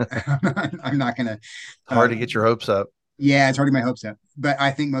that I'm not gonna Hard to get your hopes up. yeah, it's already my hopes up. But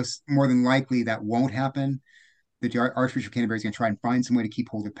I think more than likely that won't happen. The Archbishop of Canterbury is going to try and find some way to keep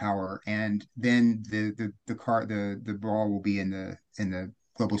hold of power, and then the ball will be in the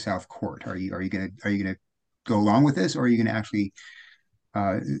Global South court. Are you gonna go along with this, or are you going to actually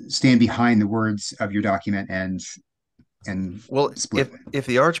stand behind the words of your document and Well, split? if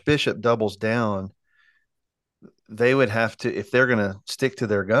the Archbishop doubles down, they would have to, if they're going to stick to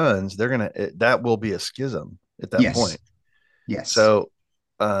their guns, that will be a schism at that Yes. point. Yes. So,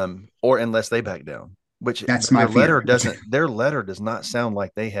 or unless they back down, which That's my fear. their letter does not sound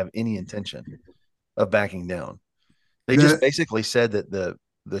like they have any intention of backing down. They just basically said that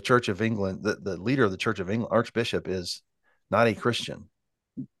the Church of England, the leader of the Church of England, Archbishop, is not a Christian.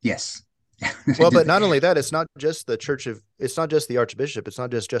 Yes. Well, but not only that, it's not just the Archbishop. It's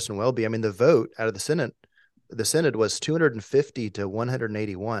not just Justin Welby. I mean, the vote out of the Synod was 250 to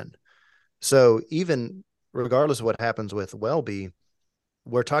 181. So even regardless of what happens with Welby,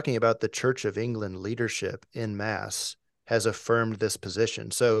 we're talking about the Church of England leadership in mass has affirmed this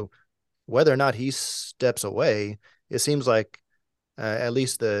position. So whether or not he steps away, it seems like at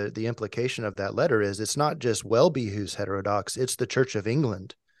least the implication of that letter is it's not just Welby who's heterodox, it's the Church of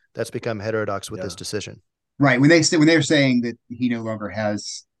England that's become heterodox with this decision. Right. When they're saying that he no longer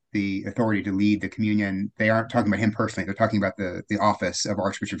has the authority to lead the communion, they aren't talking about him personally. They're talking about the office of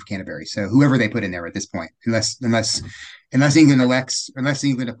Archbishop of Canterbury. So whoever they put in there at this point, unless England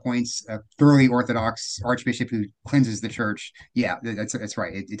appoints a thoroughly orthodox archbishop who cleanses the church, yeah, that's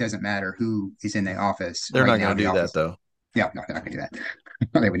right. It doesn't matter who is in the office. They're not going to do that, though. Yeah, no, they're not going to do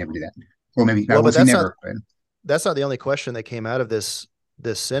that. They would never do that. Well, maybe but that's not the only question that came out of this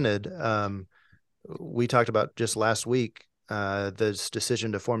synod. We talked about just last week this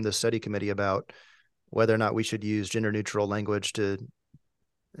decision to form this study committee about whether or not we should use gender neutral language to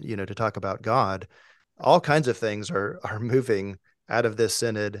talk about God. All kinds of things are moving out of this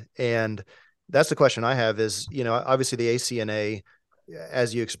synod, and that's the question I have is, obviously the ACNA,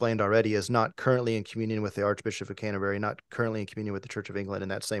 as you explained already, is not currently in communion with the Archbishop of Canterbury, not currently in communion with the Church of England in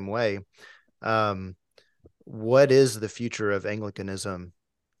that same way. What is the future of Anglicanism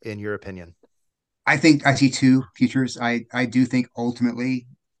in your opinion? I think I see two futures. I do think ultimately,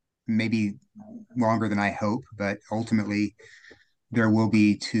 maybe longer than I hope, but ultimately there will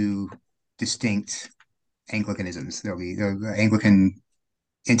be two distinct Anglicanisms. There'll be the Anglican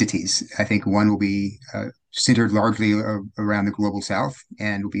entities. I think one will be centered largely around the Global South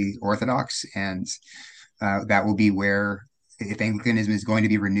and will be Orthodox, and that will be where, if Anglicanism is going to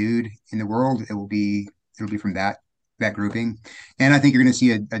be renewed in the world, it'll be from that grouping. And I think you're going to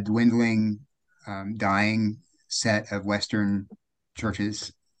see a dwindling, dying set of Western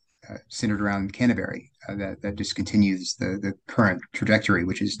churches centered around Canterbury that just continues the current trajectory,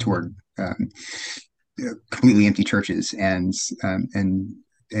 which is toward completely empty churches and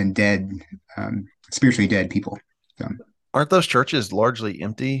dead, spiritually dead people. So, aren't those churches largely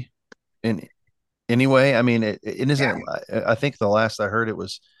empty in any way? I mean, it isn't. Yeah. I think the last I heard, it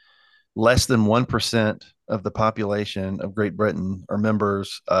was less than 1% of the population of Great Britain are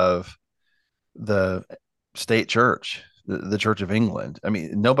members of the state church, the Church of England. I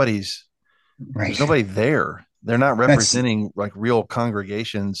mean, there's nobody there. They're not representing like real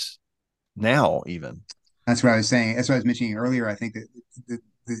congregations now, even. That's what I was saying. That's what I was mentioning earlier. I think that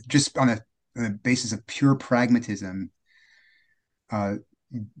just on the basis of pure pragmatism,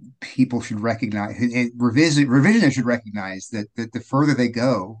 people should recognize, revisionists should recognize that the further they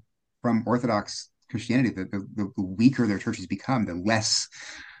go from Orthodox Christianity, the weaker their churches become, the less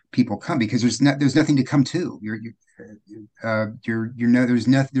people come, because there's nothing to come to.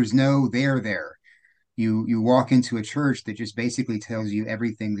 There's no there. You walk into a church that just basically tells you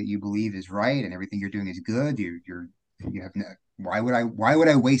everything that you believe is right and everything you're doing is good. You have no, why would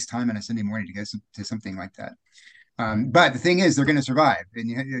I waste time on a Sunday morning to go to something like that? But the thing is, they're going to survive.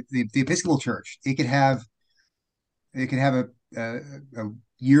 And the Episcopal Church, it could have a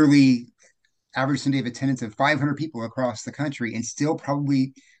yearly average Sunday of attendance of 500 people across the country, and still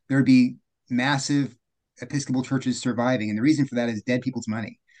probably there'd be massive Episcopal churches surviving. And the reason for that is dead people's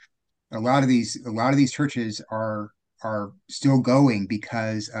money. A lot of these churches are still going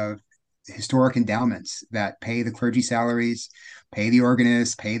because of historic endowments that pay the clergy salaries, pay the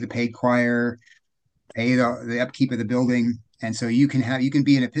organist, pay the paid choir, pay the upkeep of the building. And so you can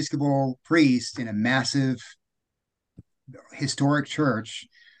be an Episcopal priest in a massive historic church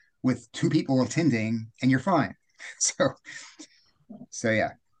with two people attending, and you're fine. So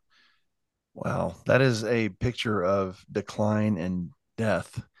yeah. Wow, that is a picture of decline and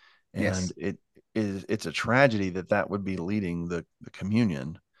death, and Yes. it's a tragedy that that would be leading the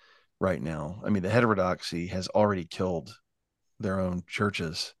communion right now. I mean, the heterodoxy has already killed their own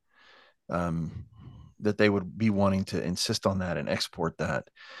churches. Um, that they would be wanting to insist on that and export that.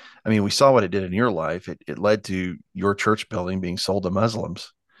 I mean, we saw what it did in your life. It led to your church building being sold to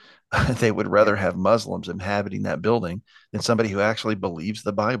Muslims. They would Yeah. rather have Muslims inhabiting that building than somebody who actually believes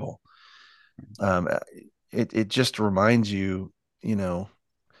the Bible. Um, it just reminds you, you know,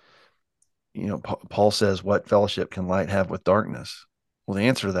 Paul says, "What fellowship can light have with darkness?" Well, the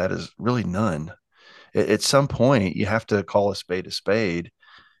answer to that is really none. At some point, you have to call a spade,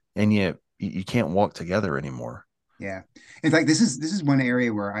 and you can't walk together anymore. Yeah. In fact, this is one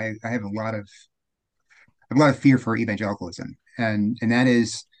area where I have a lot of fear for evangelicalism, and that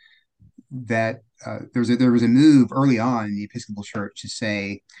is that there was a move early on in the Episcopal Church to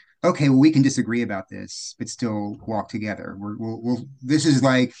say, okay, well, we can disagree about this, but still walk together. This is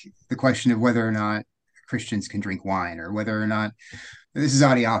like the question of whether or not Christians can drink wine, or whether or not this is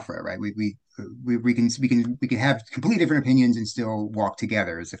adiaphora, right? We can have completely different opinions and still walk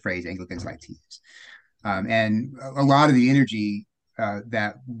together, is the phrase Anglicans like to use. And a lot of the energy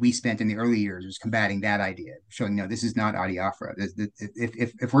that we spent in the early years was combating that idea, showing no, this is not adiaphora.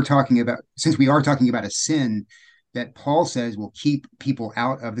 If we're talking about, since we are talking about a sin that Paul says will keep people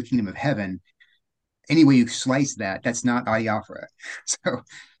out of the kingdom of heaven, any way you slice that, that's not adiaphora. So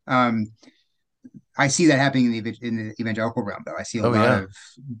um, I see that happening in the evangelical realm, though. I see a Oh lot yeah, of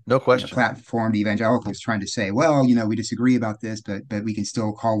no question. platformed evangelicals trying to say, well, we disagree about this, but we can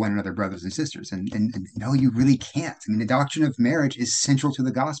still call one another brothers and sisters. And no, you really can't. I mean, the doctrine of marriage is central to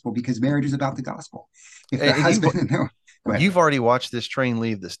the gospel because marriage is about the gospel. If the And husband, no, go ahead. you've already watched this train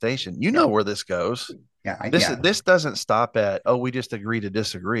leave the station. You Yeah, know where this goes. yeah, This this doesn't stop at, oh, we just agree to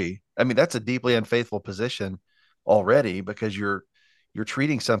disagree. I mean, that's a deeply unfaithful position already, because you're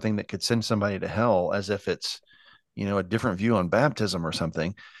treating something that could send somebody to hell as if it's, a different view on baptism or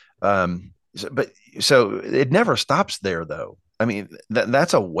something. So it never stops there, though. I mean,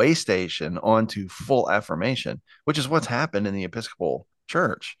 that's a way station onto full affirmation, which is what's happened in the Episcopal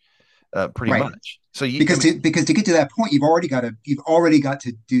Church, pretty right. much. So I Because mean, to get to that point, you've already got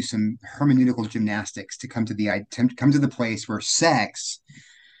to do some hermeneutical gymnastics to come to the place where sex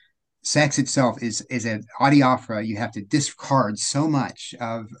itself is an adiaphora. You have to discard so much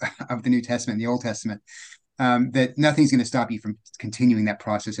of the New Testament and the Old Testament, that nothing's going to stop you from continuing that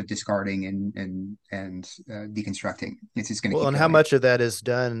process of discarding and deconstructing. It's just going to Well, keep and how going. much of that is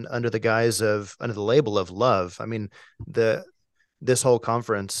done under under the label of love? I mean, the this whole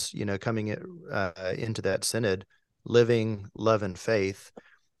conference, coming into that synod, living love and faith.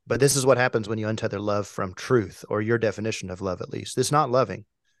 But this is what happens when you untether love from truth, or your definition of love, at least. It's not loving,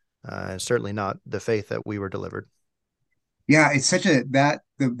 and certainly not the faith that we were delivered. Yeah, it's such a that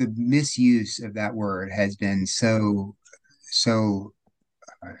the misuse of that word has been so.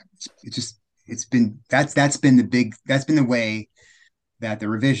 It's just it's been that's been the way that the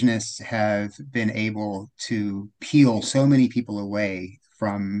revisionists have been able to peel so many people away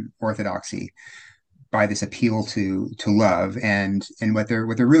from orthodoxy by this appeal to love, and what they're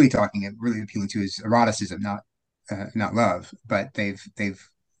really appealing to is eroticism, not love. But they've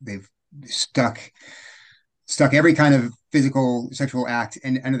stuck every kind of physical sexual act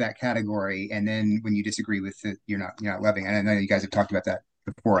under that category, and then when you disagree with it, you're not loving. And I know you guys have talked about that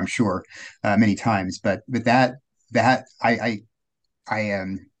before, I'm sure, many times. But that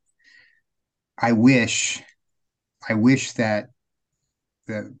I wish that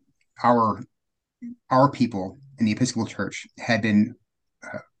the our our people in the Episcopal Church had been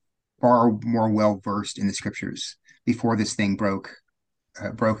far more well versed in the scriptures before this thing broke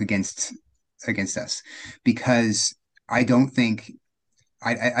against us, because I don't think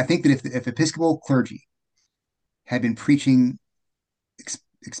I think that if Episcopal clergy had been preaching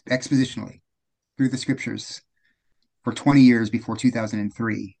expositionally through the scriptures for 20 years before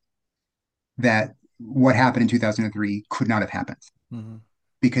 2003, that what happened in 2003 could not have happened, mm-hmm.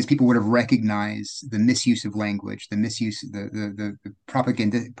 because people would have recognized the misuse of language, the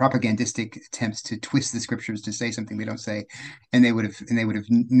propagandistic attempts to twist the scriptures to say something they don't say, and they would have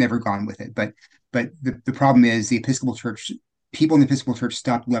never gone with it. But the problem is, the Episcopal Church, people in the Episcopal Church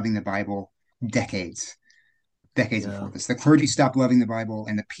stopped loving the Bible decades decades Yeah. before this. The clergy stopped loving the Bible,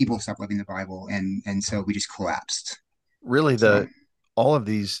 and the people stopped loving the Bible, and so we just collapsed. Really, So all of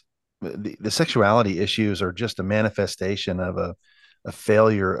these the sexuality issues are just a manifestation of a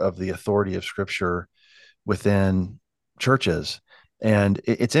failure of the authority of Scripture within churches. And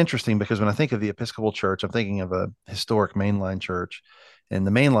it's interesting because when I think of the Episcopal Church, I'm thinking of a historic mainline church, and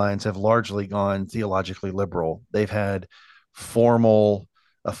the mainlines have largely gone theologically liberal. They've had formal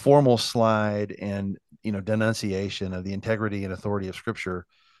a formal slide and denunciation of the integrity and authority of Scripture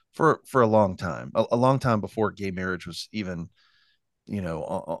for a long time, a long time before gay marriage was even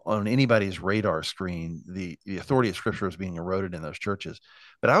on anybody's radar screen. The authority of Scripture is being eroded in those churches.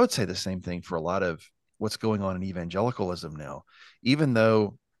 But I would say the same thing for a lot of what's going on in evangelicalism now. Even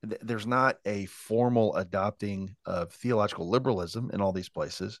though there's not a formal adopting of theological liberalism in all these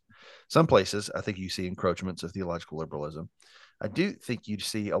places, some places I think you see encroachments of theological liberalism. I do think you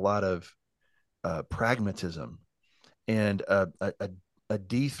see a lot of pragmatism and a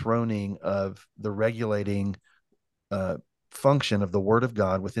dethroning of the regulating uh, function of the Word of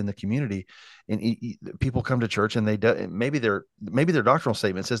God within the community. And people come to church and maybe their doctrinal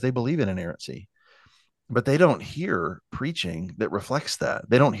statement says they believe in inerrancy, but they don't hear preaching that reflects that.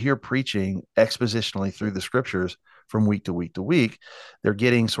 They don't hear preaching expositionally through the Scriptures from week to week to week. They're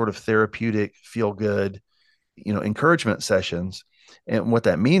getting sort of therapeutic, feel good, encouragement sessions. And what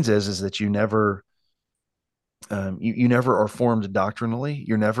that means is that you never are formed doctrinally.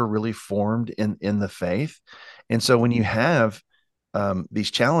 You're never really formed in the faith. And so when you have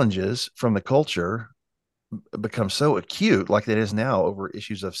these challenges from the culture become so acute, like it is now over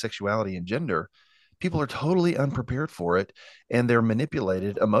issues of sexuality and gender, people are totally unprepared for it, and they're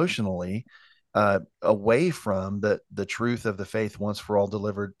manipulated emotionally away from the truth of the faith once for all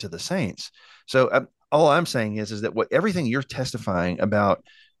delivered to the saints. So all I'm saying is that what everything you're testifying about,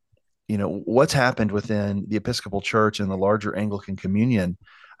 what's happened within the Episcopal Church and the larger Anglican Communion,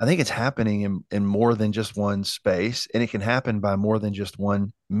 I think it's happening in more than just one space, and it can happen by more than just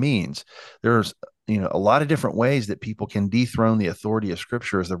one means. There's a lot of different ways that people can dethrone the authority of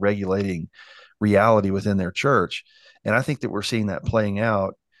Scripture as the regulating reality within their church, and I think that we're seeing that playing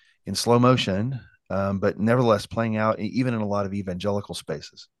out in slow motion, but nevertheless playing out even in a lot of evangelical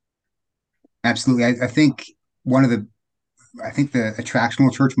spaces. absolutely, one of the I think the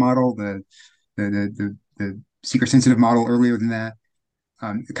attractional church model, the seeker sensitive model earlier than that,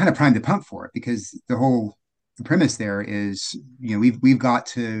 it kind of primed the pump for it, because the premise there is, we've got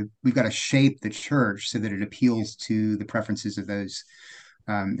to shape the church so that it appeals to the preferences of those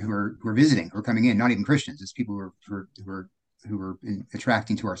who are visiting, who are coming in, not even Christians. It's people who are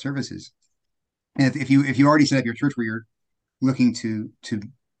attracting to our services. And if you already set up your church where you're looking to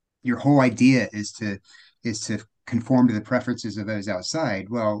your whole idea is to conform to the preferences of those outside.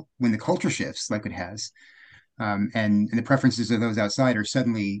 Well, when the culture shifts like it has, and the preferences of those outside are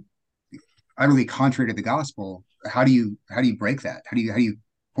suddenly utterly contrary to the gospel, how do you break that? How do you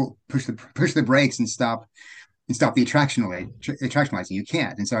push the brakes and stop the attractionalizing? You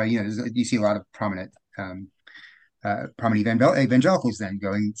can't. And so you see a lot of prominent evangelicals then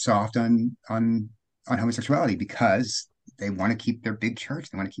going soft on homosexuality, because they want to keep their big church.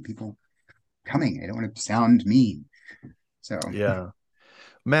 They want to keep people coming. They don't want to sound mean. So Yeah.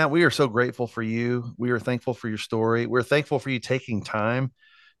 Matt, we are so grateful for you. We are thankful for your story. We're thankful for you taking time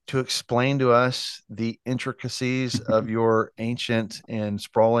to explain to us the intricacies of your ancient and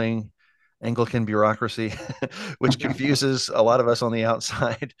sprawling Anglican bureaucracy, which confuses a lot of us on the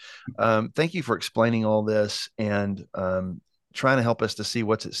outside. Thank you for explaining all this and trying to help us to see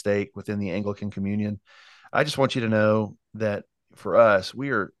what's at stake within the Anglican Communion. I just want you to know that for us,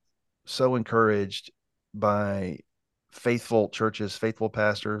 we are so encouraged by faithful churches, faithful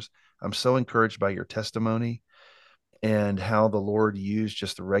pastors. I'm so encouraged by your testimony and how the Lord used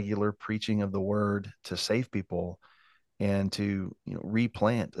just the regular preaching of the word to save people and to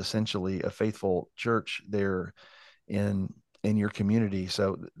replant essentially a faithful church there in your community.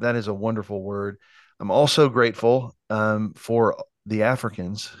 So that is a wonderful word. I'm also grateful for the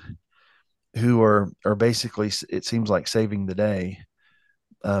Africans who are basically, it seems like, saving the day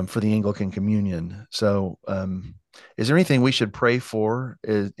for the Anglican Communion. So, is there anything we should pray for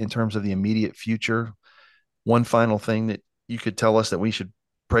in terms of the immediate future? One final thing that you could tell us that we should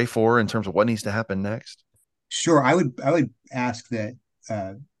pray for in terms of what needs to happen next? sure, I would ask that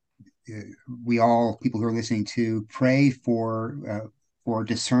uh, we all, people who are listening, to pray for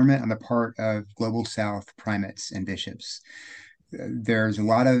discernment on the part of Global South primates and bishops. There's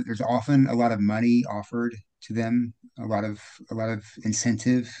often a lot of money offered to them, a lot of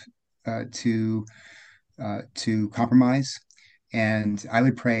incentive to compromise, and I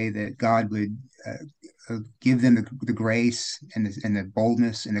would pray that God would give them the grace and the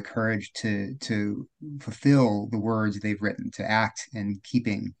boldness and the courage to fulfill the words they've written, to act in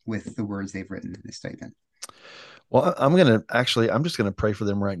keeping with the words they've written in this statement. Well, I'm just gonna pray for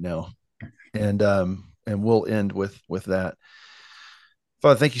them right now, and we'll end with that.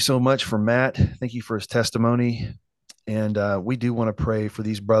 Father, thank you so much for Matt. Thank you for his testimony, and we do want to pray for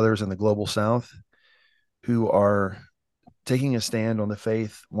these brothers in the global South who are taking a stand on the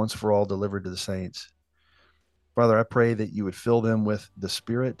faith once for all delivered to the saints. Father, I pray that you would fill them with the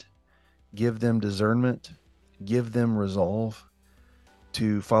Spirit, give them discernment, give them resolve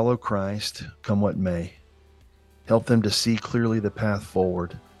to follow Christ, come what may. Help them to see clearly the path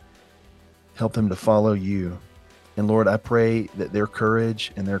forward. Help them to follow you. And Lord, I pray that their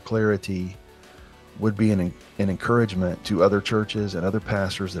courage and their clarity would be an encouragement to other churches and other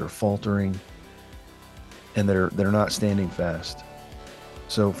pastors that are faltering and they're not standing fast.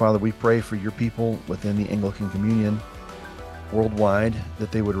 So, Father, we pray for your people within the Anglican Communion worldwide,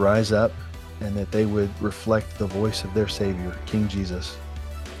 that they would rise up and that they would reflect the voice of their Savior, King Jesus,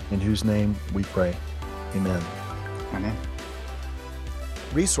 in whose name we pray. Amen. Amen.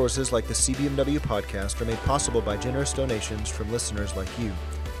 Resources like the CBMW podcast are made possible by generous donations from listeners like you.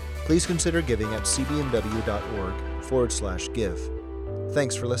 Please consider giving at cbmw.org/give.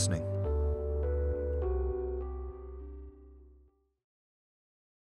 Thanks for listening.